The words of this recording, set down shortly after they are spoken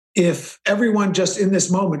if everyone just in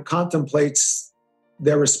this moment contemplates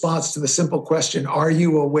their response to the simple question, are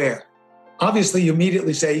you aware? Obviously, you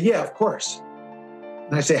immediately say, yeah, of course.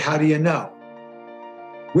 And I say, how do you know?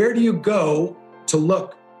 Where do you go to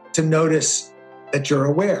look to notice that you're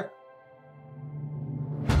aware?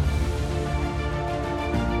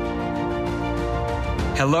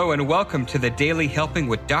 Hello and welcome to the Daily Helping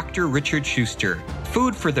with Dr. Richard Schuster.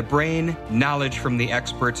 Food for the brain, knowledge from the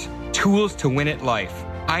experts, tools to win at life.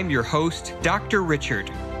 I'm your host, Dr. Richard.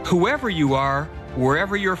 Whoever you are,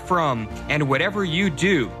 wherever you're from, and whatever you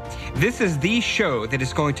do, this is the show that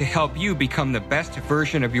is going to help you become the best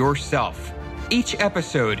version of yourself. Each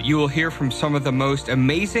episode, you will hear from some of the most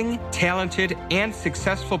amazing, talented, and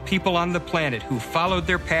successful people on the planet who followed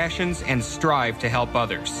their passions and strive to help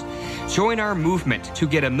others. Join our movement to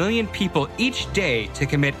get 1 million people each day to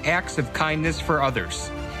commit acts of kindness for others.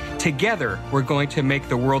 Together, we're going to make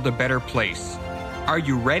the world a better place. Are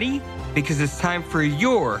you ready? Because it's time for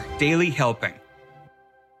your Daily Helping.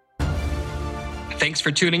 Thanks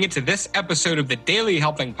for tuning into this episode of the Daily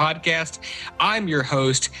Helping Podcast. I'm your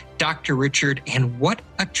host, Dr. Richard, and what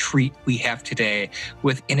a treat we have today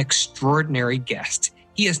with an extraordinary guest.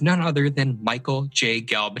 He is none other than Michael J.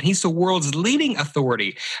 Gelb, and he's the world's leading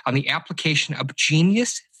authority on the application of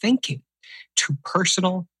genius thinking to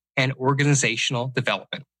personal and organizational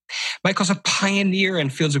development. Michael's a pioneer in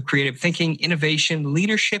fields of creative thinking, innovation,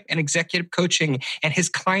 leadership, and executive coaching, and his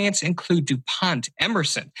clients include DuPont,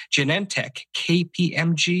 Emerson, Genentech,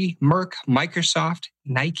 KPMG, Merck, Microsoft,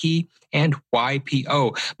 Nike, and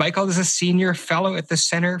YPO. Michael is a senior fellow at the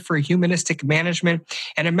Center for Humanistic Management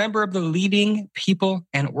and a member of the leading people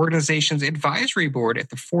and organizations advisory board at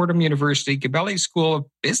the Fordham University Gabelli School of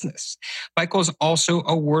Business. Michael is also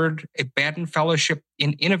awarded a Baden Fellowship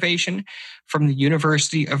in Innovation from the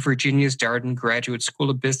University of Virginia's Darden Graduate School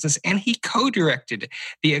of Business, and he co-directed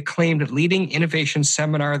the acclaimed Leading Innovation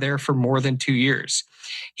Seminar there for more than 2 years.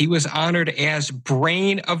 He was honored as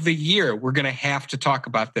Brain of the Year. We're going to have to talk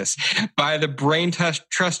about this by the Brain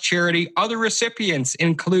Trust charity. Other recipients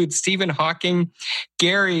include Stephen Hawking,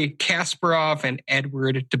 Garry Kasparov, and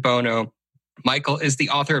Edward De Bono. Michael is the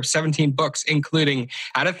author of 17 books, including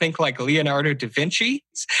How to Think Like Leonardo da Vinci,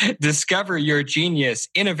 Discover Your Genius,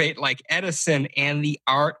 Innovate Like Edison, and The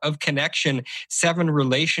Art of Connection, 7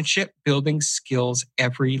 relationship building skills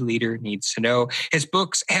every leader needs to know. His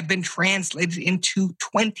books have been translated into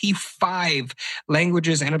 25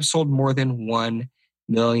 languages and have sold more than 1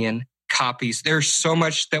 million copies. There's so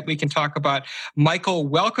much that we can talk about. Michael,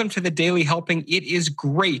 welcome to the Daily Helping. It is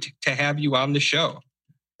great to have you on the show.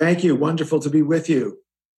 Thank you. Wonderful to be with you.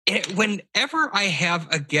 Whenever I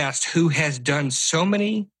have a guest who has done so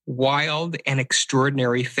many wild and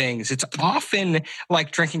extraordinary things, it's often like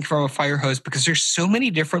drinking from a fire hose because there's so many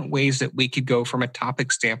different ways that we could go from a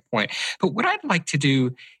topic standpoint. But what I'd like to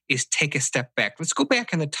do is take a step back. Let's go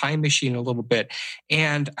back in the time machine a little bit.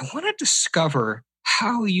 And I want to discover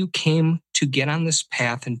how you came to get on this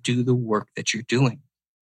path and do the work that you're doing.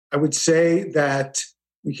 I would say that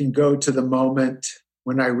we can go to the moment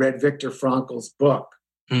when I read Viktor Frankl's book,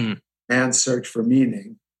 Man's Search for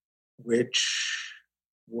Meaning, which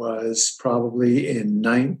was probably in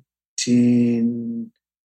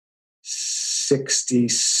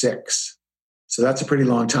 1966. So that's a pretty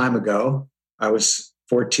long time ago. I was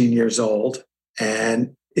 14 years old,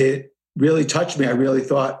 and it really touched me. I really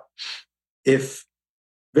thought if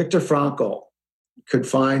Viktor Frankl could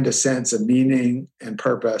find a sense of meaning and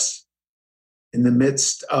purpose in the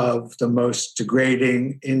midst of the most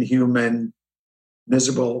degrading, inhuman,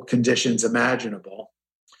 miserable conditions imaginable,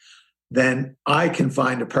 then I can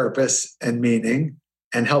find a purpose and meaning,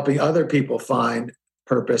 and helping other people find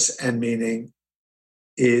purpose and meaning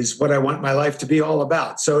is what I want my life to be all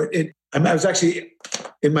about. So I was actually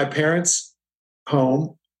in my parents'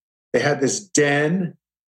 home. They had this den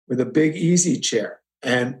with a big easy chair,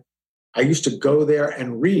 and I used to go there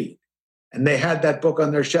and read. And they had that book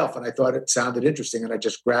on their shelf, and I thought it sounded interesting, and I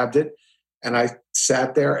just grabbed it, and I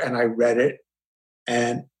sat there and I read it.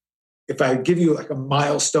 And if I give you like a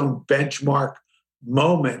milestone benchmark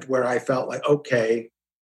moment where I felt like, okay,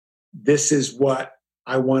 this is what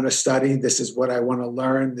I want to study, this is what I want to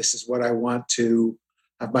learn, this is what I want to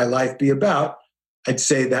have my life be about, I'd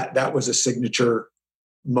say that that was a signature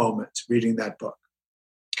moment, reading that book.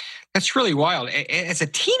 That's really wild. As a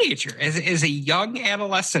teenager, as a young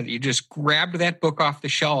adolescent, you just grabbed that book off the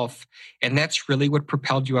shelf, and that's really what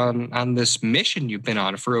propelled you on this mission you've been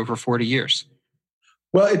on for over 40 years.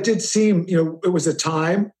 Well, it did seem, it was a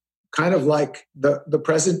time kind of like the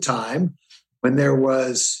present time when there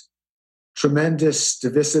was tremendous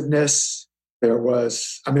divisiveness. I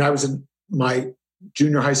was in my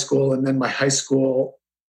junior high school, and then my high school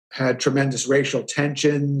had tremendous racial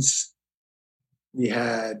tensions.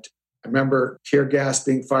 I remember tear gas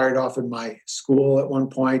being fired off in my school at one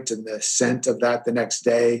point and the scent of that the next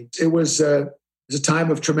day. It was a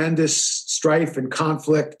time of tremendous strife and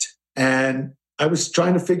conflict. And I was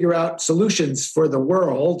trying to figure out solutions for the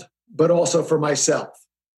world, but also for myself.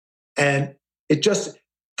 And I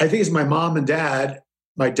think it's my mom and dad.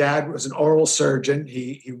 My dad was an oral surgeon.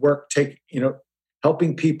 He worked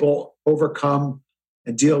helping people overcome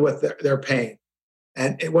and deal with their pain.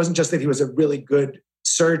 And it wasn't just that he was a really good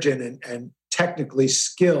surgeon and technically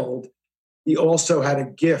skilled. He also had a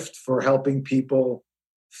gift for helping people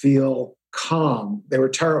feel calm. They were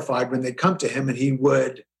terrified when they'd come to him, and he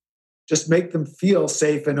would just make them feel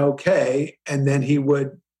safe and okay. And then he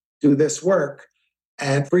would do this work.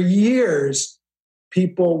 And for years,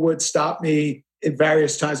 people would stop me at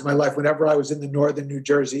various times in my life whenever I was in the northern New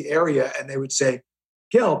Jersey area, and they would say,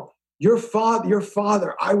 Gelb, your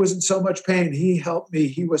father, I was in so much pain. He helped me.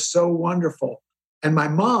 He was so wonderful. And my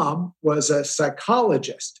mom was a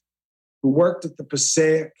psychologist who worked at the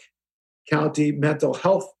Passaic County Mental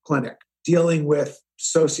Health Clinic, dealing with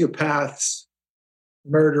sociopaths,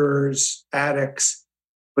 murderers, addicts.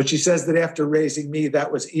 But she says that after raising me,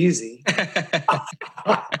 that was easy.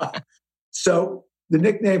 So the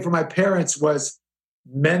nickname for my parents was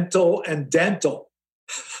Mental and Dental.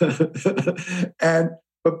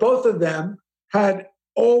 But both of them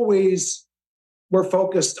were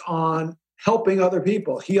focused on helping other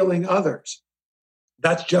people, healing others.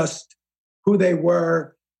 That's just who they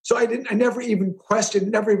were. So I never even questioned,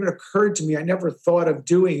 it never even occurred to me. I never thought of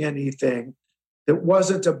doing anything that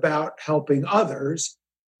wasn't about helping others.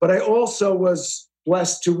 But I also was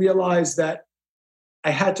blessed to realize that I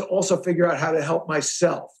had to also figure out how to help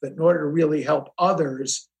myself, that in order to really help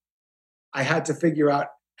others, I had to figure out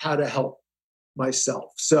how to help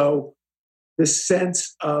myself. So this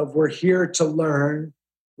sense of we're here to learn,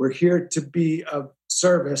 we're here to be of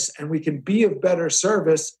service, and we can be of better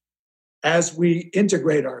service as we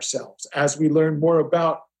integrate ourselves, as we learn more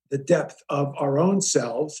about the depth of our own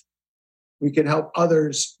selves. We can help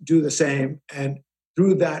others do the same. And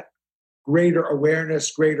through that greater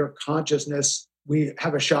awareness, greater consciousness, we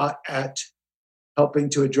have a shot at helping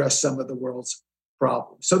to address some of the world's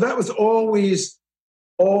problems. So that was always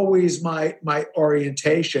my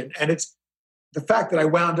orientation. And it's the fact that I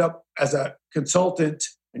wound up as a consultant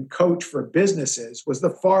and coach for businesses was the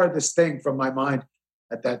farthest thing from my mind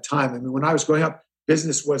at that time. I mean, when I was growing up,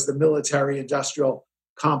 business was the military industrial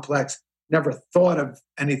complex. Never thought of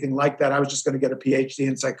anything like that. I was just going to get a PhD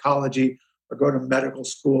in psychology or go to medical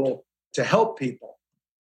school to help people.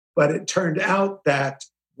 But it turned out that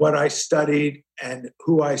what I studied and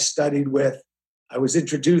who I studied with, I was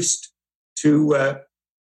introduced to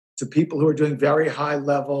people who are doing very high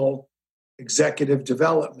level executive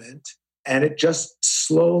development. And it just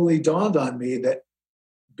slowly dawned on me that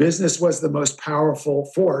business was the most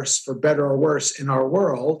powerful force, for better or worse, in our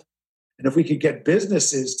world. And if we could get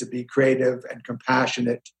businesses to be creative and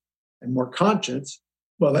compassionate and more conscious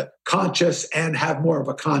and have more of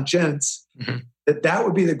a conscience, mm-hmm. that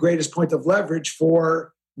would be the greatest point of leverage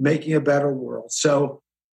for making a better world. So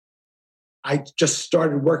I just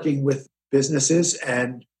started working with businesses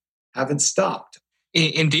and haven't stopped.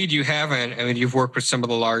 Indeed, you haven't. I mean, you've worked with some of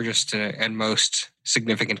the largest and most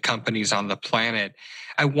significant companies on the planet.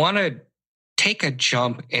 I want to take a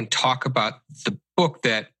jump and talk about the book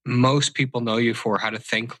that most people know you for, How to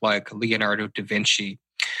Think Like Leonardo da Vinci.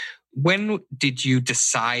 When did you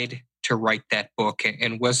decide to write that book?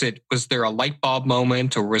 And was there a light bulb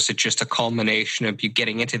moment, or was it just a culmination of you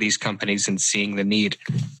getting into these companies and seeing the need?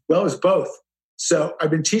 Well, it was both. So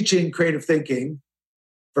I've been teaching creative thinking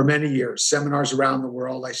for many years, seminars around the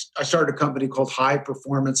world. I started a company called High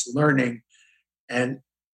Performance Learning. And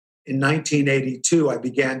in 1982, I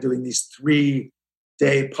began doing these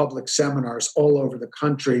 3-day public seminars all over the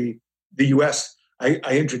country. The US, I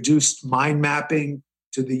introduced mind mapping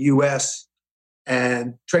to the US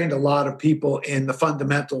and trained a lot of people in the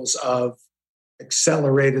fundamentals of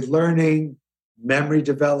accelerated learning, memory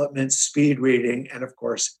development, speed reading, and of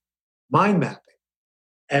course, mind mapping.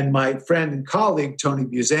 And my friend and colleague, Tony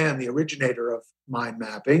Buzan, the originator of mind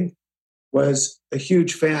mapping, was a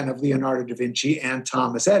huge fan of Leonardo da Vinci and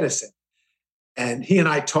Thomas Edison. And he and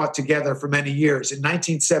I taught together for many years. In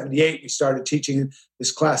 1978, we started teaching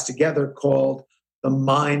this class together called the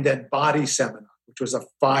Mind and Body Seminar, which was a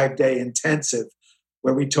 5-day intensive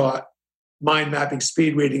where we taught mind mapping,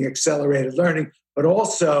 speed reading, accelerated learning, but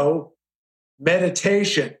also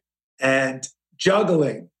meditation and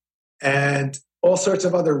juggling and all sorts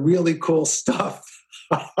of other really cool stuff.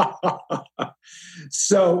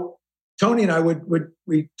 So Tony and I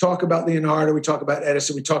we talk about Leonardo, we talk about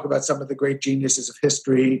Edison, we talk about some of the great geniuses of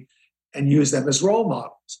history and use them as role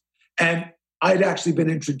models. And I'd actually been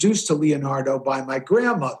introduced to Leonardo by my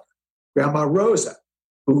grandmother, Grandma Rosa,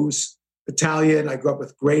 who's Italian. I grew up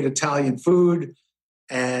with great Italian food,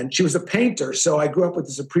 and she was a painter. So I grew up with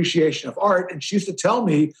this appreciation of art, and she used to tell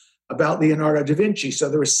me about Leonardo da Vinci. So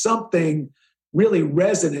there was something really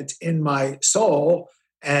resonant in my soul.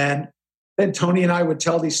 And then Tony and I would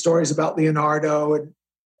tell these stories about Leonardo and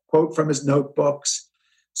quote from his notebooks.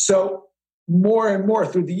 So more and more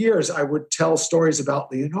through the years, I would tell stories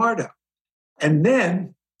about Leonardo. And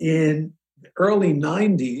then in the early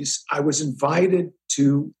 90s, I was invited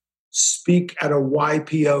to speak at a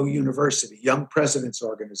YPO University, Young Presidents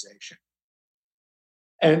Organization.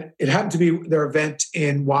 And it happened to be their event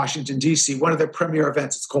in Washington, D.C., one of their premier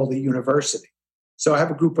events. It's called the University. So I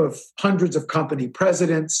have a group of hundreds of company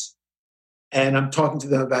presidents, and I'm talking to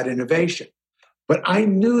them about innovation. But I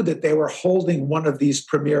knew that they were holding one of these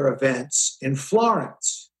premier events in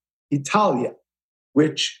Florence, Italia,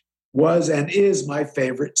 which was and is my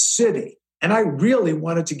favorite city. And I really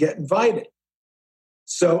wanted to get invited.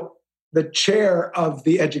 So the chair of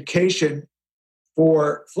the education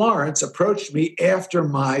for Florence approached me after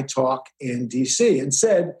my talk in DC and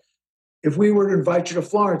said, if we were to invite you to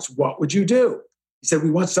Florence, what would you do? He said,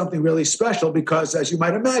 we want something really special because, as you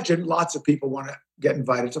might imagine, lots of people want to get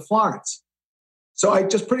invited to Florence. So I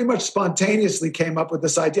just pretty much spontaneously came up with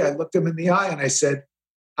this idea. I looked him in the eye and I said,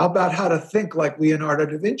 how about how to think like Leonardo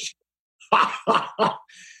da Vinci?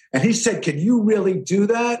 And he said, can you really do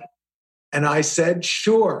that? And I said,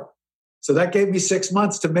 sure. So that gave me 6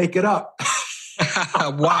 months to make it up.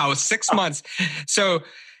 Wow, 6 months. So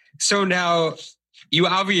now you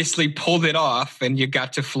obviously pulled it off and you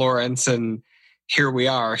got to Florence and here we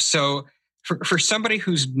are. So for somebody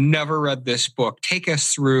who's never read this book, take us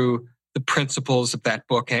through the principles of that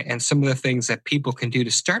book and some of the things that people can do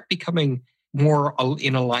to start becoming more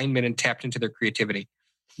in alignment and tapped into their creativity.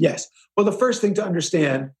 Yes. Well, the first thing to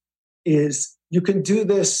understand is you can do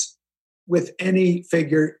this with any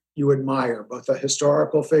figure you admire, both a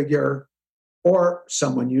historical figure or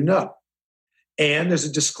someone you know. And there's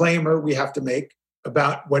a disclaimer we have to make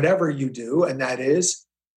about whatever you do, and that is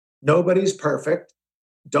nobody's perfect.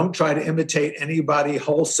 Don't try to imitate anybody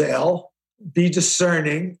wholesale. Be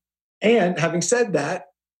discerning. And having said that,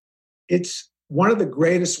 it's one of the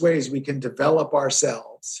greatest ways we can develop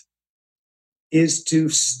ourselves is to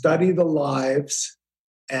study the lives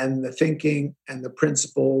and the thinking and the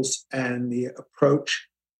principles and the approach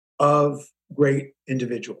of great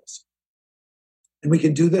individuals. And we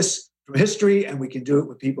can do this from history, and we can do it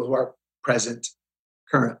with people who are present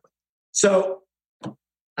currently. So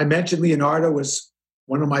I mentioned Leonardo was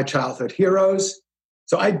one of my childhood heroes.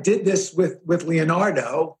 So I did this with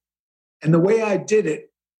Leonardo. And the way I did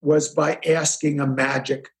it was by asking a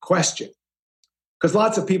magic question. Because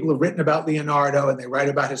lots of people have written about Leonardo and they write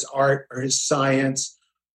about his art or his science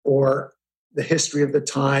or the history of the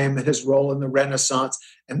time and his role in the Renaissance.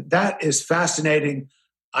 And that is fascinating.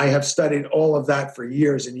 I have studied all of that for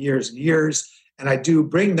years and years and years. And I do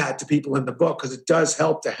bring that to people in the book because it does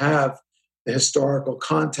help to have the historical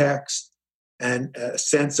context and a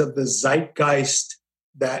sense of the zeitgeist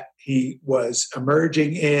that he was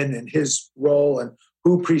emerging in and his role and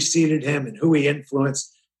who preceded him and who he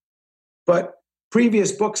influenced. But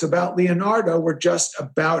previous books about Leonardo were just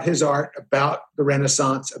about his art, about the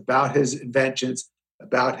Renaissance, about his inventions,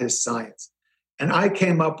 about his science. And I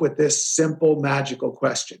came up with this simple, magical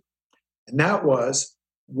question. And that was,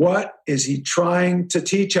 what is he trying to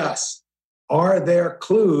teach us? Are there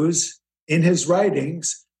clues in his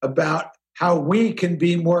writings about how we can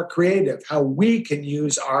be more creative, how we can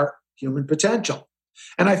use our human potential?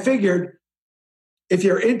 And I figured, if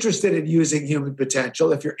you're interested in using human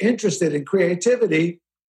potential, if you're interested in creativity,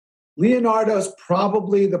 Leonardo's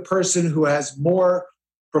probably the person who has more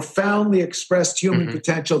profoundly expressed human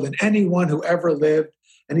potential than anyone who ever lived.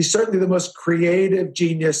 And he's certainly the most creative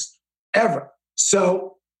genius ever.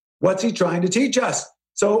 So what's he trying to teach us?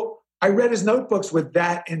 So I read his notebooks with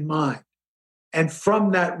that in mind. And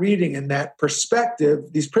from that reading and that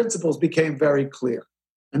perspective, these principles became very clear.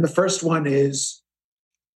 And the first one is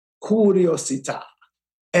curiosità,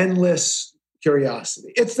 endless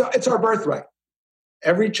curiosity. It's our birthright.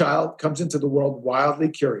 Every child comes into the world wildly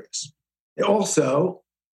curious. They also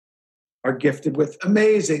are gifted with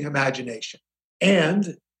amazing imagination.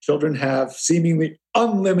 And children have seemingly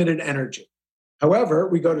unlimited energy. However,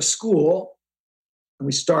 we go to school and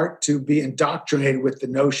we start to be indoctrinated with the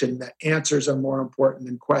notion that answers are more important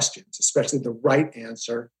than questions, especially the right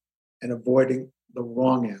answer, and avoiding the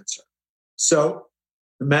wrong answer. So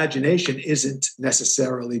imagination isn't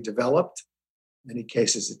necessarily developed. In many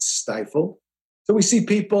cases, it's stifled. So we see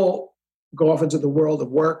people go off into the world of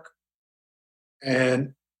work.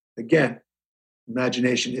 And again,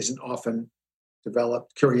 imagination isn't often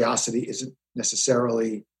developed. Curiosity isn't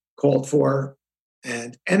necessarily called for.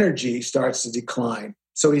 And energy starts to decline.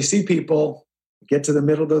 So you see people get to the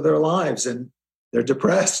middle of their lives and they're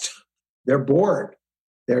depressed, they're bored,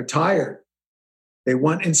 they're tired, they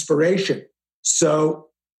want inspiration. So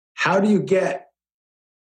how do you get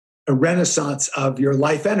a renaissance of your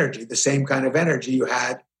life energy, the same kind of energy you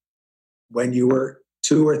had when you were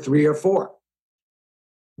 2 or 3 or 4?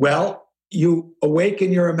 Well, you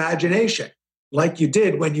awaken your imagination like you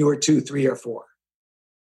did when you were 2, 3, or 4.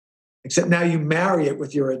 Except now you marry it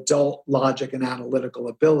with your adult logic and analytical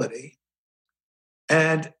ability.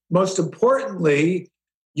 And most importantly,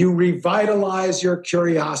 you revitalize your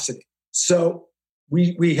curiosity. So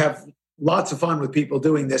we have lots of fun with people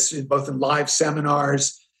doing this, both in live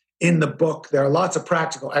seminars, in the book. There are lots of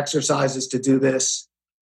practical exercises to do this.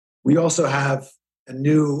 We also have a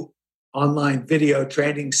new online video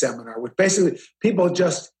training seminar, which basically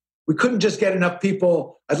we couldn't just get enough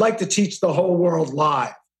people. I'd like to teach the whole world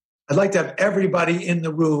live. I'd like to have everybody in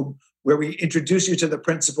the room where we introduce you to the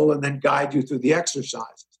principle and then guide you through the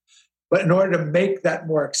exercises. But in order to make that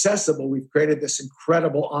more accessible, we've created this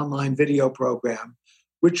incredible online video program,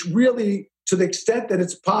 which really, to the extent that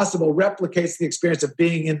it's possible, replicates the experience of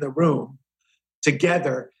being in the room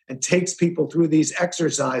together and takes people through these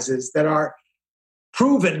exercises that are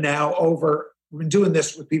proven now we've been doing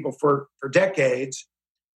this with people for decades.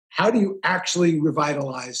 How do you actually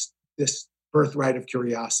revitalize this birthright of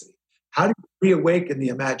curiosity? How do you reawaken the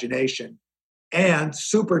imagination and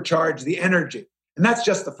supercharge the energy? And that's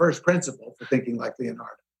just the first principle for thinking like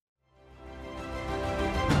Leonardo.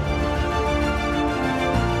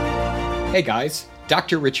 Hey guys,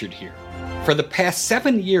 Dr. Richard here. For the past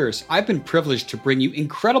 7 years, I've been privileged to bring you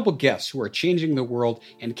incredible guests who are changing the world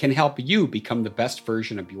and can help you become the best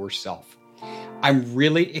version of yourself. I'm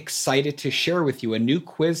really excited to share with you a new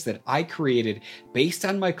quiz that I created based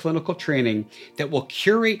on my clinical training that will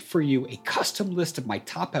curate for you a custom list of my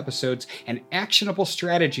top episodes and actionable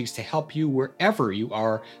strategies to help you wherever you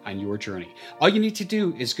are on your journey. All you need to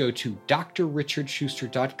do is go to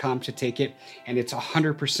drrichardschuster.com to take it, and it's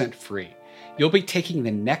 100% free. You'll be taking the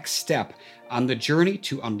next step on the journey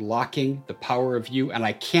to unlocking the power of you, and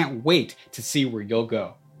I can't wait to see where you'll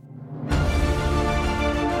go.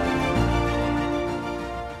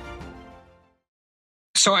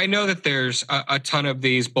 So I know that there's a ton of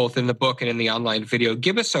these both in the book and in the online video.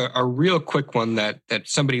 Give us a real quick one that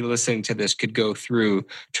somebody listening to this could go through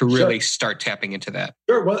to really start tapping into that.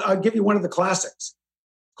 Sure. Well, I'll give you one of the classics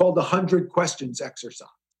called the 100 questions exercise.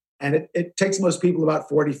 And it takes most people about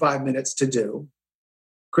 45 minutes to do.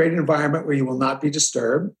 Create an environment where you will not be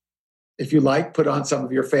disturbed. If you like, put on some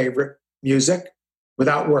of your favorite music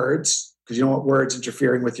without words, because you don't want words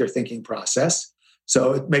interfering with your thinking process.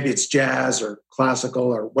 So maybe it's jazz or classical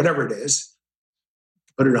or whatever it is.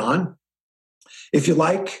 Put it on. If you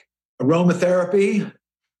like aromatherapy,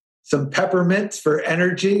 some peppermint for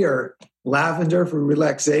energy or lavender for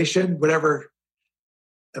relaxation, whatever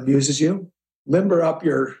amuses you. Limber up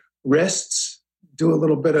your wrists. Do a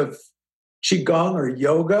little bit of Qigong or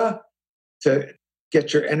yoga to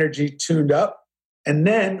get your energy tuned up. And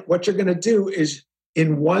then what you're going to do is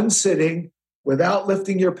in one sitting, without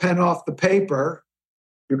lifting your pen off the paper,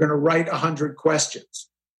 you're going to write 100 questions.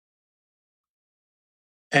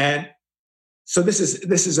 And so this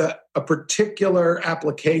is a particular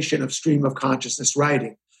application of stream of consciousness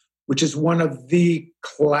writing, which is one of the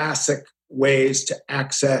classic ways to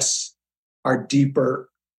access our deeper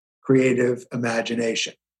creative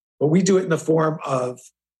imagination. But we do it in the form of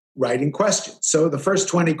writing questions. So the first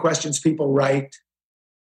 20 questions people write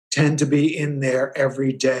tend to be in their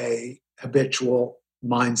everyday habitual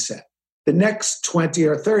mindset. The next 20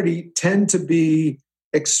 or 30 tend to be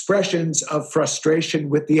expressions of frustration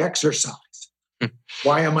with the exercise.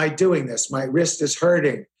 Why am I doing this? My wrist is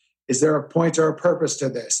hurting. Is there a point or a purpose to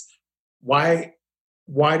this? Why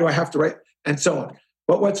do I have to write? And so on.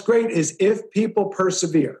 But what's great is if people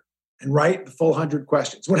persevere and write the full 100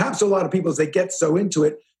 questions, what happens to a lot of people is they get so into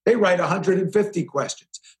it, they write 150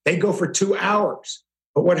 questions. They go for 2 hours.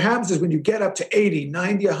 But what happens is when you get up to 80,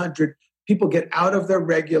 90, 100, people get out of their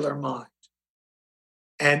regular mind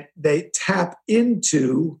and they tap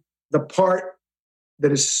into the part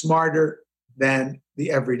that is smarter than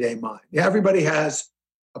the everyday mind. Yeah, everybody has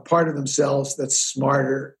a part of themselves that's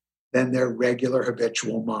smarter than their regular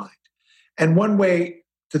habitual mind. And one way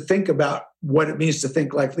to think about what it means to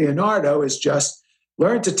think like Leonardo is just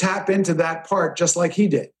learn to tap into that part just like he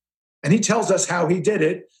did. And he tells us how he did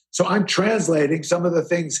it. So I'm translating some of the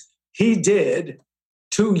things he did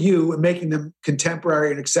to you and making them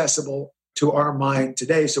contemporary and accessible to our mind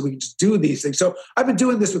today so we can just do these things. So I've been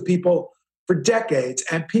doing this with people for decades,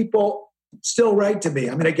 and people still write to me.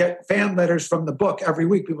 I mean, I get fan letters from the book every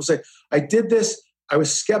week. People say, I did this, I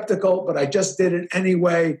was skeptical, but I just did it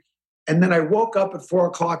anyway. And then I woke up at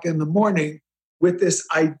 4:00 in the morning with this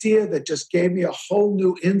idea that just gave me a whole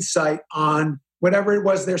new insight on whatever it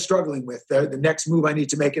was they're struggling with, the next move I need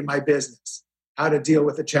to make in my business, how to deal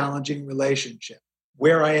with a challenging relationship,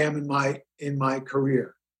 where I am in my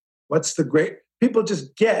career. What's the great, people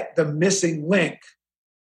just get the missing link.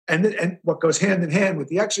 And what goes hand in hand with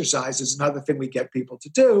the exercise is another thing we get people to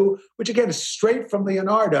do, which again is straight from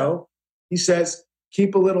Leonardo. He says,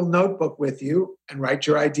 keep a little notebook with you and write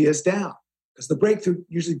your ideas down. Because the breakthrough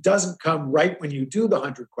usually doesn't come right when you do the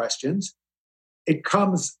 100 questions. It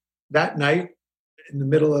comes that night, in the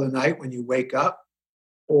middle of the night when you wake up,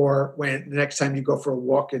 or when the next time you go for a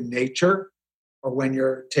walk in nature, or when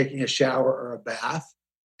you're taking a shower or a bath.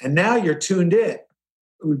 And now you're tuned in.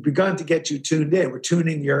 We've begun to get you tuned in. We're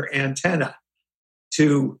tuning your antenna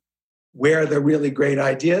to where the really great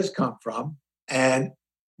ideas come from. And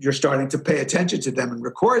you're starting to pay attention to them and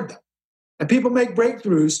record them. And people make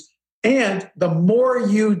breakthroughs. And the more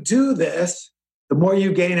you do this, the more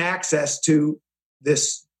you gain access to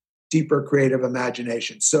this deeper creative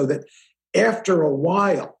imagination. So that after a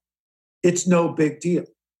while, it's no big deal.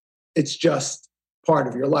 It's just part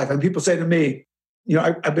of your life. And people say to me,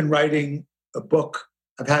 I've been writing a book.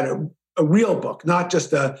 I've had a real book, not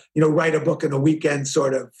just write a book in a weekend,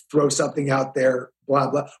 sort of throw something out there, blah,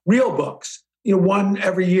 blah. Real books, one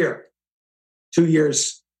every year, 2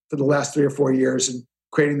 years for the last 3 or 4 years, and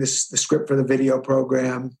creating the script for the video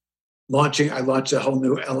program. I launched a whole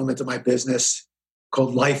new element of my business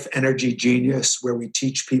called Life Energy Genius, where we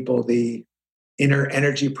teach people the inner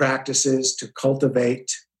energy practices to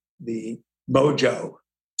cultivate the mojo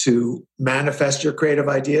to manifest your creative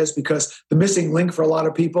ideas, because the missing link for a lot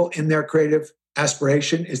of people in their creative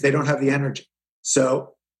aspiration is they don't have the energy.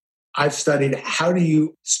 So I've studied, how do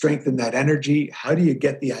you strengthen that energy? How do you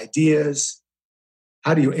get the ideas?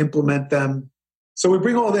 How do you implement them? So we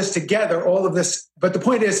bring all this together, all of this. But the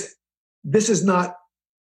point is, this is not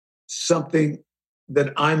something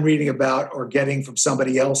that I'm reading about or getting from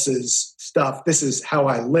somebody else's stuff. This is how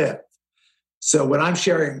I live. So what I'm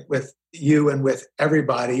sharing with you and with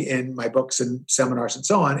everybody in my books and seminars and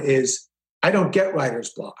so on is, I don't get writer's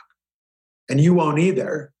block. And you won't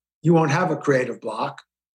either. You won't have a creative block,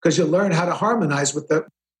 because you'll learn how to harmonize with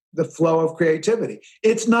the flow of creativity.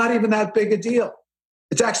 It's not even that big a deal.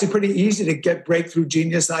 It's actually pretty easy to get breakthrough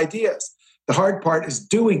genius ideas. The hard part is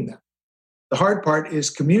doing them. The hard part is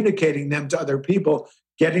communicating them to other people,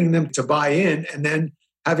 getting them to buy in, and then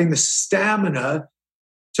having the stamina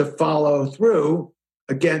to follow through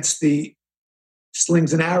against the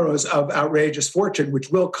slings and arrows of outrageous fortune, which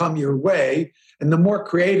will come your way. And the more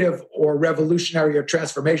creative or revolutionary or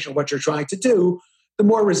transformational what you're trying to do, the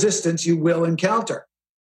more resistance you will encounter.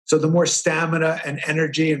 So the more stamina and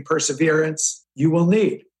energy and perseverance you will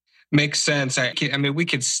need. Makes sense. I mean, we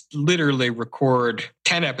could literally record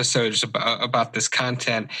 10 episodes about this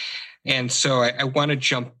content. And so I want to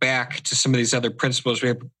jump back to some of these other principles. We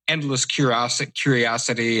have endless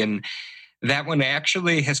curiosity, and that one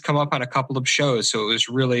actually has come up on a couple of shows. So it was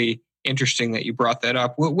really interesting that you brought that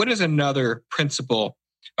up. What is another principle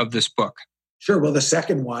of this book? Sure. Well, the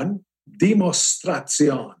second one,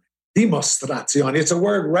 dimostrazione. Dimostrazione. It's a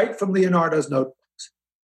word right from Leonardo's notebooks.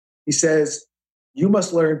 He says, you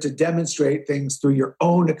must learn to demonstrate things through your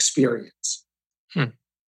own experience.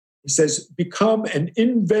 He says, become an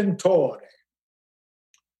inventore,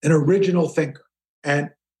 an original thinker. And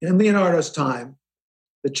in Leonardo's time,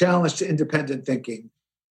 the challenge to independent thinking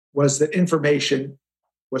was that information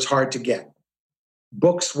was hard to get.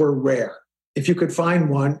 Books were rare. If you could find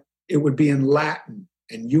one, it would be in Latin,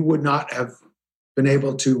 and you would not have been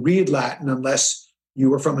able to read Latin unless you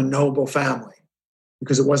were from a noble family,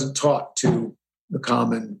 because it wasn't taught to the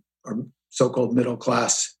common or so-called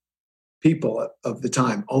middle-class people of the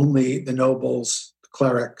time. Only the nobles, the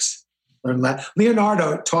clerics learned Latin.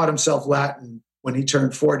 Leonardo taught himself Latin when he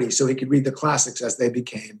turned 40 so he could read the classics as they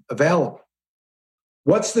became available.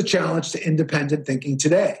 What's the challenge to independent thinking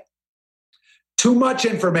today? Too much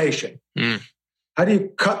information. How do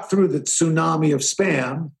you cut through the tsunami of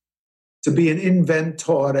spam to be an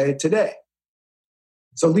inventore today?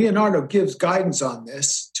 So Leonardo gives guidance on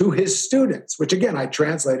this to his students, which again, I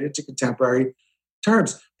translated to contemporary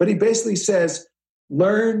terms. But he basically says,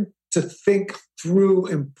 learn to think through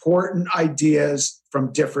important ideas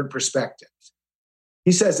from different perspectives.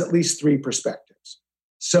 He says at least 3 perspectives.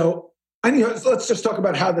 So, let's just talk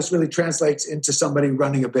about how this really translates into somebody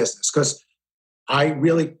running a business, because I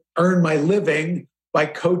really earn my living by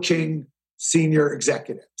coaching senior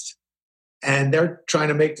executives. And they're trying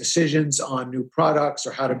to make decisions on new products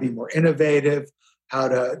or how to be more innovative, how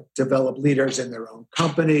to develop leaders in their own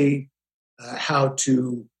company, how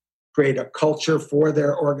to create a culture for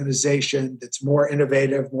their organization that's more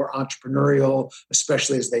innovative, more entrepreneurial,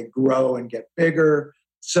 especially as they grow and get bigger.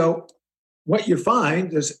 So what you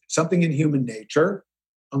find is something in human nature.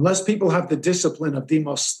 Unless people have the discipline of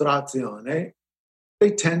dimostrazione, they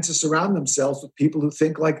tend to surround themselves with people who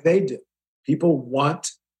think like they do. People want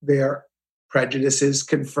their prejudices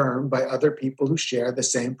confirmed by other people who share the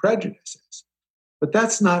same prejudices. But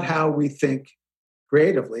that's not how we think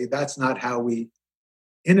creatively. That's not how we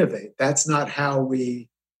innovate. That's not how we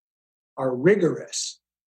are rigorous.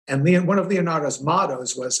 And one of Leonardo's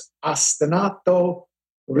mottos was ostinato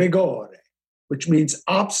rigore, which means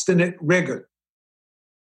obstinate rigor.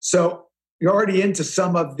 So you're already into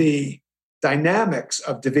some of the dynamics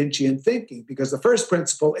of Da Vincian thinking, because the first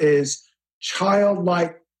principle is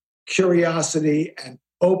childlike curiosity and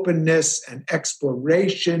openness and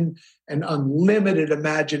exploration and unlimited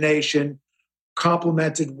imagination,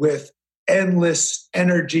 complemented with endless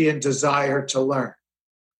energy and desire to learn.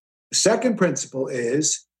 The second principle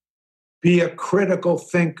is be a critical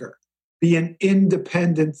thinker, be an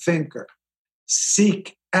independent thinker,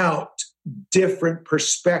 seek out different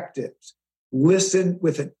perspectives, listen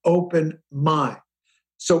with an open mind.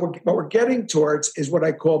 So what we're getting towards is what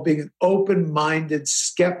I call being an open-minded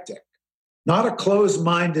skeptic, not a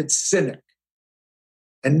closed-minded cynic,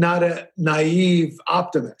 and not a naive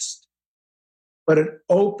optimist, but an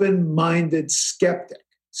open-minded skeptic.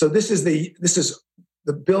 So this is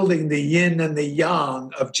the building the yin and the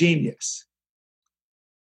yang of genius.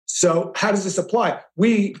 So how does this apply?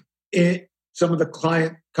 We, in some of the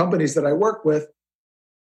client companies that I work with,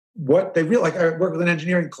 what they realize, I work with an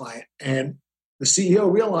engineering client, and the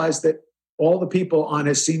CEO realized that all the people on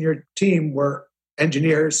his senior team were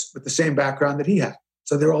engineers with the same background that he had.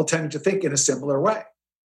 So they're all tending to think in a similar way.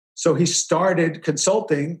 So he started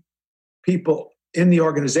consulting people in the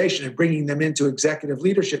organization and bringing them into executive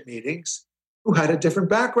leadership meetings who had a different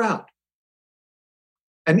background.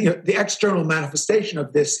 And the external manifestation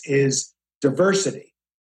of this is diversity.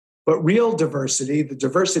 But real diversity, the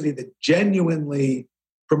diversity that genuinely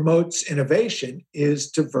promotes innovation, is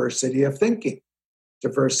diversity of thinking,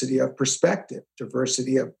 diversity of perspective,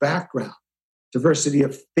 diversity of background, diversity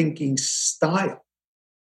of thinking style.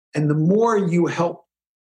 And the more you help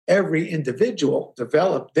every individual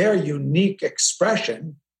develop their unique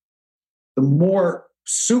expression, the more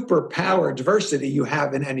superpower diversity you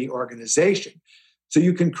have in any organization. So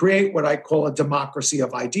you can create what I call a democracy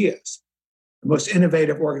of ideas. The most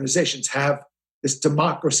innovative organizations have this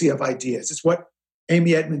democracy of ideas. It's what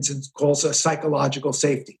Amy Edmondson calls a psychological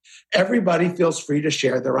safety. Everybody feels free to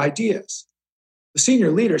share their ideas. The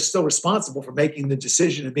senior leader is still responsible for making the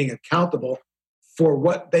decision and being accountable for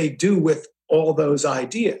what they do with all those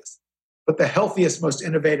ideas. But the healthiest, most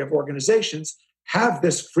innovative organizations have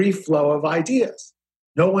this free flow of ideas.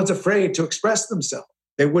 No one's afraid to express themselves.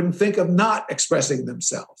 They wouldn't think of not expressing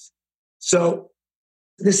themselves. So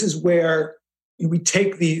this is where we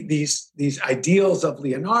take these ideals of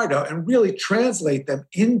Leonardo and really translate them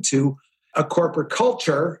into a corporate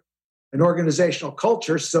culture, an organizational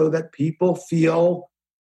culture, so that people feel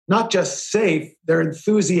not just safe, they're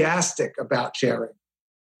enthusiastic about sharing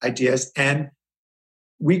ideas. And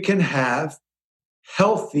we can have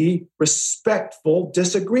healthy, respectful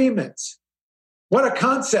disagreements. What a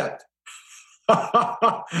concept.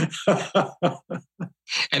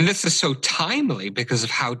 And this is so timely because of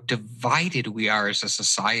how divided we are as a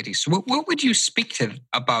society. So what would you speak to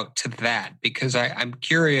that? Because I'm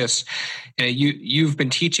curious, you've been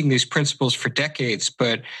teaching these principles for decades,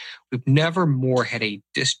 but we've never more had a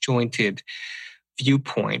disjointed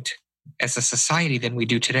viewpoint as a society than we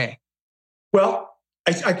do today. Well,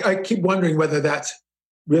 I keep wondering whether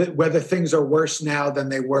things are worse now than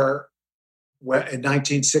they were in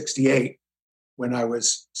 1968 when I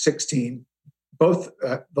was 16. Both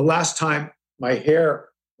the last time my hair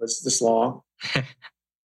was this long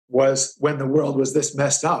was when the world was this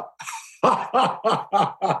messed up.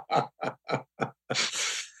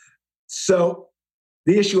 So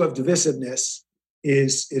the issue of divisiveness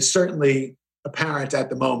is certainly apparent at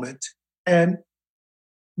the moment. And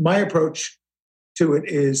my approach to it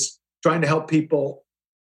is trying to help people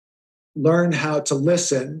learn how to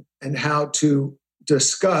listen and how to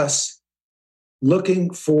discuss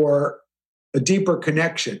looking for a deeper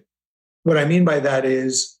connection. What I mean by that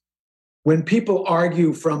is when people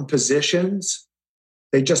argue from positions,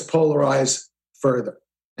 they just polarize further.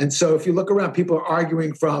 And so if you look around, people are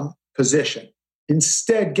arguing from position.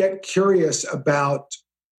 Instead, get curious about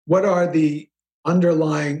what are the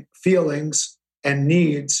underlying feelings and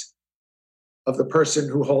needs of the person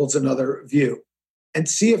who holds another view, and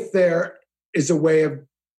see if there is a way of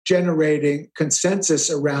generating consensus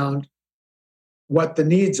around what the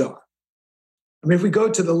needs are. I mean, if we go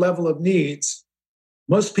to the level of needs,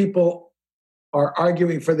 most people are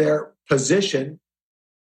arguing for their position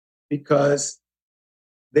because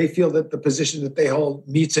they feel that the position that they hold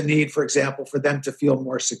meets a need, for example, for them to feel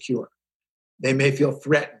more secure. They may feel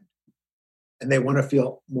threatened and they want to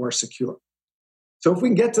feel more secure. So if we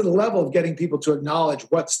can get to the level of getting people to acknowledge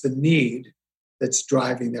what's the need that's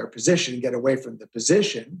driving their position and get away from the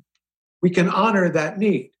position, we can honor that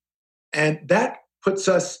need. And that puts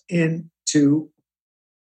us into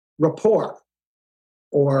rapport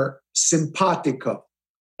or simpatico.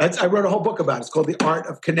 I wrote a whole book about it. It's called The Art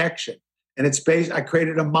of Connection. And it's based, I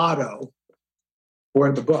created a motto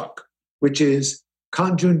for the book, which is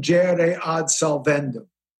conjungere ad solvendum,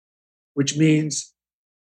 which means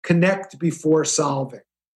connect before solving.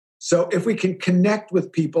 So if we can connect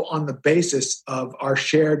with people on the basis of our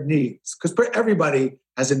shared needs, because everybody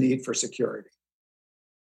has a need for security.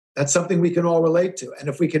 That's something we can all relate to. And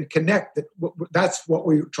if we can connect, that's what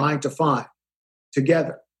we're trying to find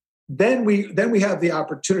together. Then we have the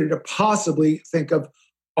opportunity to possibly think of,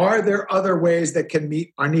 are there other ways that can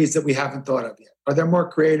meet our needs that we haven't thought of yet? Are there more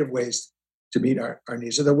creative ways to meet our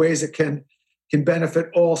needs? Are there ways that can benefit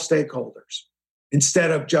all stakeholders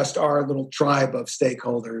instead of just our little tribe of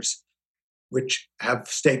stakeholders which have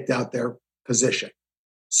staked out their position?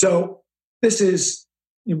 So this is,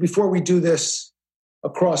 before we do this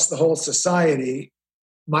across the whole society,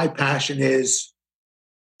 my passion is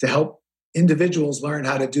to help individuals learn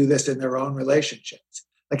how to do this in their own relationships.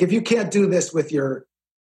 Like if you can't do this with your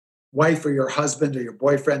wife or your husband or your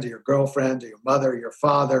boyfriend or your girlfriend or your mother or your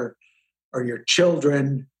father or your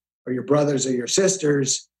children or your brothers or your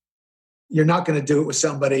sisters, you're not going to do it with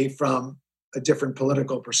somebody from a different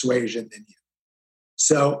political persuasion than you.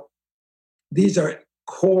 So these are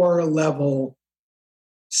core level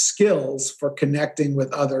skills for connecting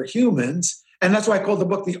with other humans. And that's why I call the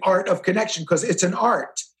book The Art of Connection, because it's an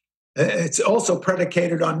art. It's also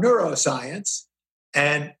predicated on neuroscience.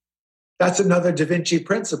 And that's another Da Vinci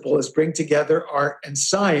principle, is bring together art and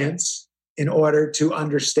science in order to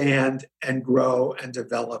understand and grow and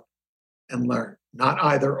develop and learn. Not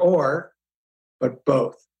either or, but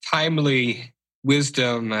both. Timely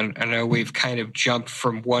wisdom, and I know we've kind of jumped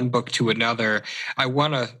from one book to another. I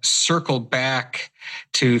want to circle back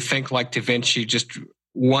to Think Like Da Vinci. Just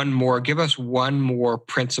one more. Give us one more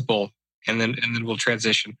principle, and then we'll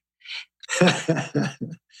transition.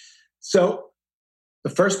 So the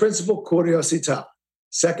first principle, curiosità.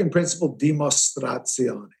 Second principle,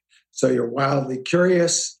 dimostrazione. So you're wildly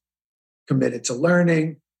curious, committed to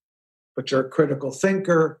learning, but you're a critical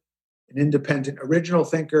thinker, an independent original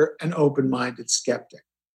thinker, an open-minded skeptic.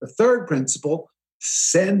 The third principle,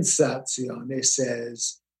 sensazione,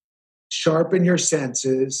 says sharpen your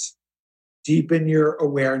senses, deepen your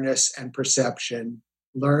awareness and perception,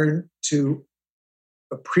 learn to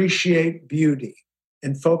appreciate beauty,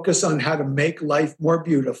 and focus on how to make life more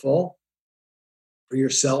beautiful for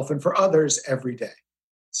yourself and for others every day.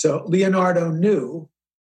 So Leonardo knew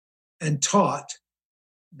and taught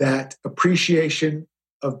that appreciation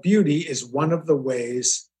of beauty is one of the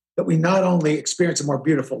ways that we not only experience a more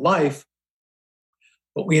beautiful life,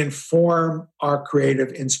 but we inform our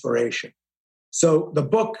creative inspiration. So the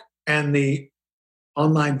book and the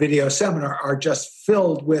online video seminar are just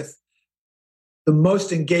filled with the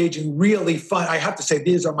most engaging, really fun. I have to say,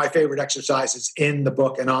 these are my favorite exercises in the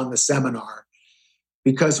book and on the seminar,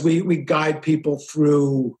 because we guide people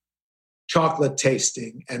through chocolate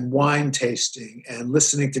tasting and wine tasting and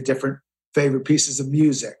listening to different favorite pieces of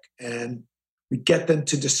music. And we get them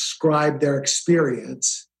to describe their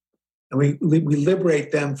experience. And we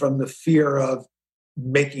liberate them from the fear of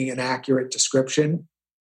making an accurate description.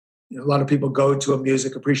 A lot of people go to a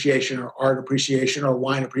music appreciation or art appreciation or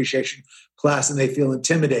wine appreciation class and they feel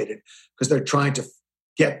intimidated because they're trying to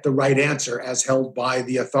get the right answer as held by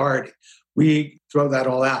the authority. We throw that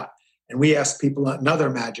all out. And we ask people another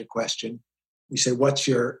magic question. We say, what's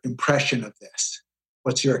your impression of this?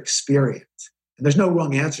 What's your experience? And there's no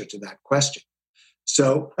wrong answer to that question.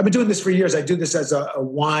 So I've been doing this for years. I do this as a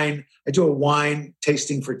wine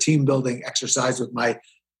tasting for team building exercise with my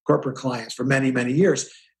corporate clients for many, many years.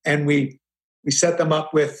 And we set them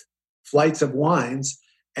up with flights of wines,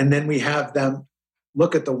 and then we have them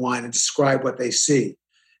look at the wine and describe what they see,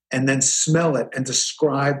 and then smell it and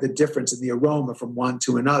describe the difference in the aroma from one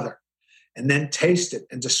to another, and then taste it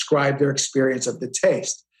and describe their experience of the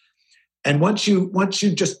taste. And once you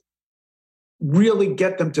just really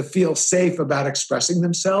get them to feel safe about expressing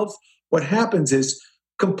themselves, what happens is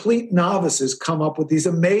complete novices come up with these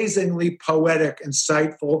amazingly poetic,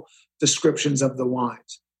 insightful descriptions of the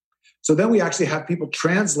wines. So then we actually have people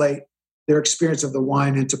translate their experience of the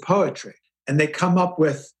wine into poetry, and they come up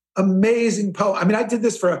with amazing I did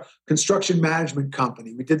this for a construction management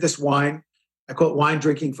company. We did this wine. I call it wine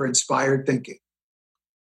drinking for inspired thinking.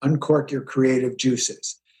 Uncork your creative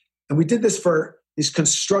juices. And we did this for these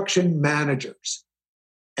construction managers.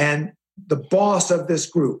 And the boss of this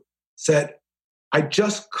group said, I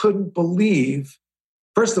just couldn't believe,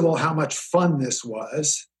 first of all, how much fun this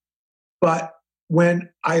was. But when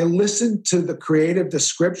I listened to the creative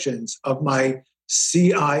descriptions of my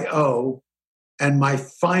CIO and my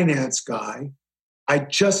finance guy, I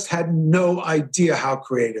just had no idea how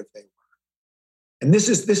creative they were. And this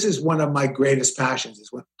is one of my greatest passions,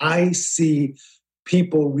 is when I see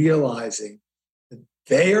people realizing that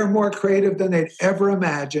they are more creative than they'd ever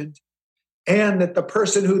imagined, and that the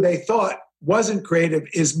person who they thought wasn't creative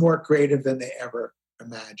is more creative than they ever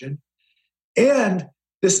imagined. And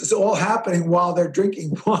this is all happening while they're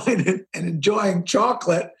drinking wine and enjoying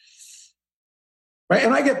chocolate. Right?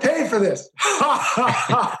 And I get paid for this.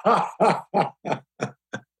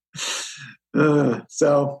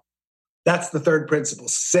 So that's the third principle,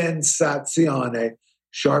 sensazione.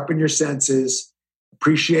 Sharpen your senses,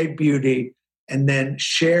 appreciate beauty, and then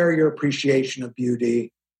share your appreciation of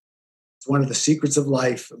beauty. It's one of the secrets of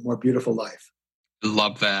life, a more beautiful life.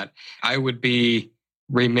 Love that. I would be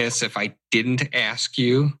remiss if I didn't ask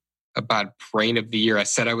you about Brain of the Year. I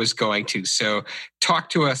said I was going to. So talk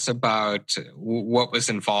to us about what was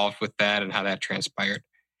involved with that and how that transpired.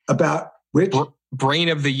 About which? Brain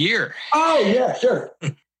of the Year. Oh, yeah, sure.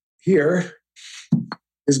 Here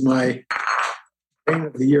is my Brain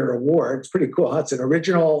of the Year award. It's pretty cool. It's an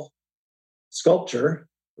original sculpture.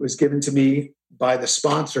 It was given to me by the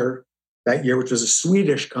sponsor that year, which was a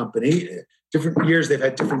Swedish company. Different years, they've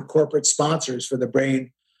had different corporate sponsors for the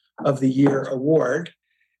Brain of the Year award.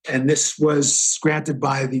 And this was granted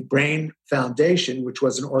by the Brain Foundation, which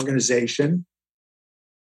was an organization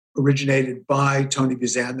originated by Tony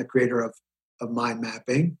Buzan, the creator of mind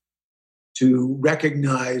mapping, to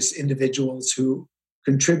recognize individuals who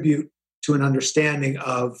contribute to an understanding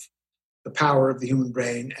of the power of the human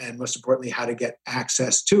brain, and most importantly, how to get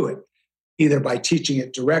access to it, either by teaching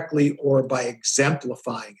it directly or by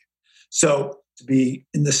exemplifying it. So to be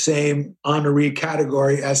in the same honoree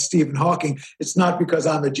category as Stephen Hawking, it's not because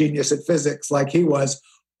I'm a genius at physics like he was,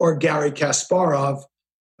 or Garry Kasparov,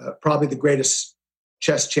 probably the greatest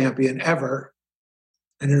chess champion ever,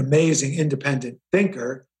 and an amazing independent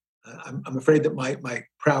thinker. I'm afraid that my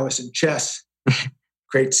prowess in chess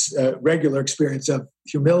creates a regular experience of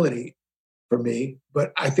humility for me.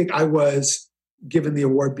 But I think I was given the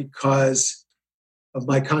award because of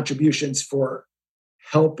my contributions for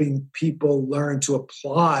helping people learn to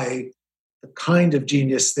apply the kind of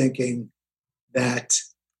genius thinking that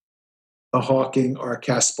a Hawking or a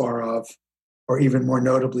Kasparov, or even more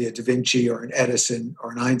notably a Da Vinci or an Edison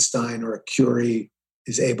or an Einstein or a Curie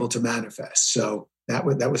is able to manifest. So that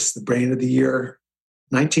was the Brain of the Year,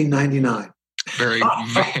 1999. Very,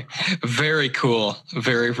 very cool.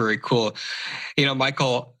 Very, very cool. You know,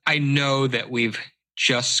 Michael, I know that we've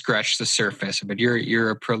just scratched the surface, but you're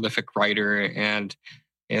a prolific writer, and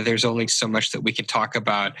there's only so much that we can talk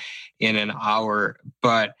about in an hour.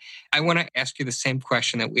 But I want to ask you the same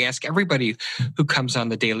question that we ask everybody who comes on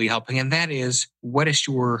the Daily Helping, and that is, what is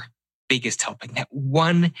your biggest helping? That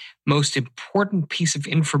one most important piece of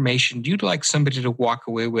information you'd like somebody to walk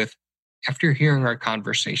away with after hearing our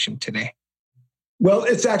conversation today? Well,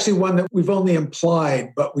 it's actually one that we've only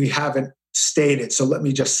implied, but we haven't stated. So let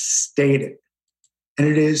me just state it. And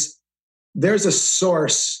it is, there's a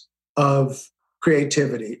source of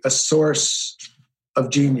creativity, a source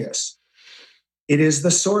of genius. It is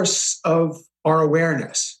the source of our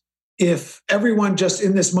awareness. If everyone just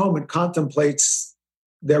in this moment contemplates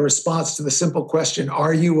their response to the simple question,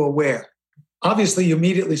 are you aware? Obviously, you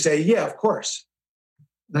immediately say, yeah, of course.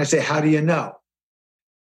 And I say, how do you know?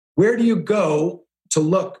 Where do you go to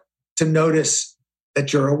look to notice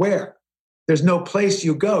that you're aware? There's no place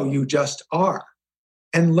you go, you just are.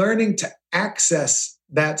 And learning to access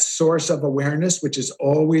that source of awareness, which is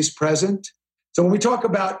always present. So when we talk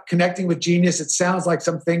about connecting with genius, it sounds like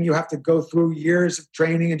something you have to go through years of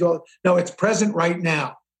training and do all. No, it's present right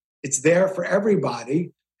now. It's there for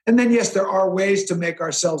everybody. And then, yes, there are ways to make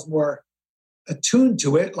ourselves more attuned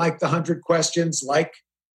to it, like the 100 questions, like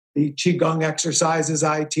the Qigong exercises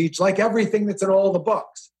I teach, like everything that's in all the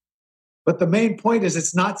books. But the main point is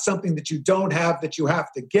it's not something that you don't have that you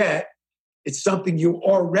have to get. It's something you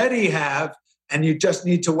already have and you just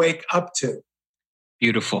need to wake up to.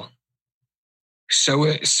 Beautiful.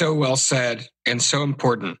 So well said, and so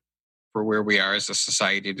important for where we are as a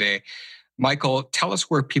society today. Michael, tell us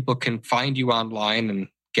where people can find you online and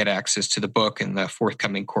get access to the book and the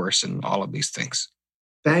forthcoming course and all of these things.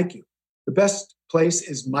 Thank you. The best place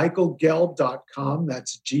is michaelgelb.com.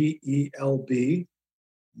 That's Gelb,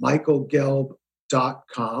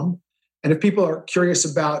 michaelgelb.com. And if people are curious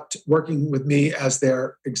about working with me as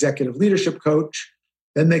their executive leadership coach,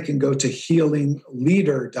 then they can go to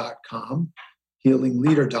healingleader.com.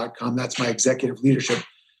 Healingleader.com. That's my executive leadership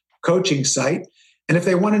coaching site. And if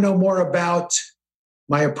they want to know more about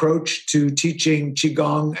my approach to teaching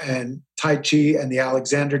Qigong and Tai Chi and the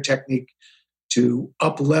Alexander technique to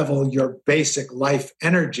up-level your basic life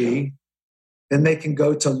energy, then they can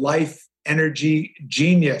go to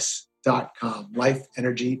lifeenergygenius.com,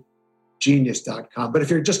 lifeenergygenius.com. But if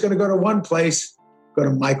you're just going to go to one place, go to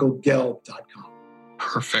michaelgelb.com.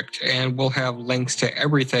 Perfect. And we'll have links to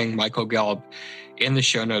everything Michael Gelb in the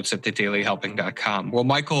show notes at thedailyhelping.com. Well,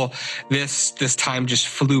 Michael, this time just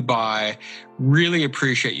flew by. Really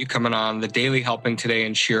appreciate you coming on The Daily Helping today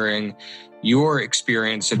and sharing your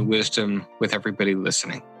experience and wisdom with everybody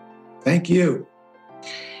listening. Thank you.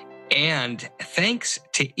 And thanks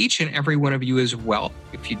to each and every one of you as well.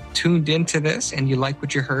 If you tuned into this and you like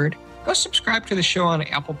what you heard, go subscribe to the show on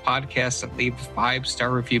Apple Podcasts and leave a 5-star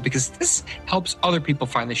review, because this helps other people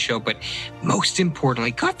find the show. But most importantly,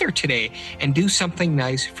 go out there today and do something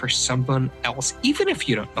nice for someone else, even if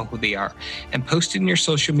you don't know who they are, and post it in your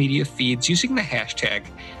social media feeds using the hashtag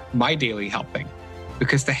 #MyDailyHelping,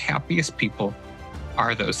 because the happiest people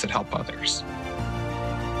are those that help others.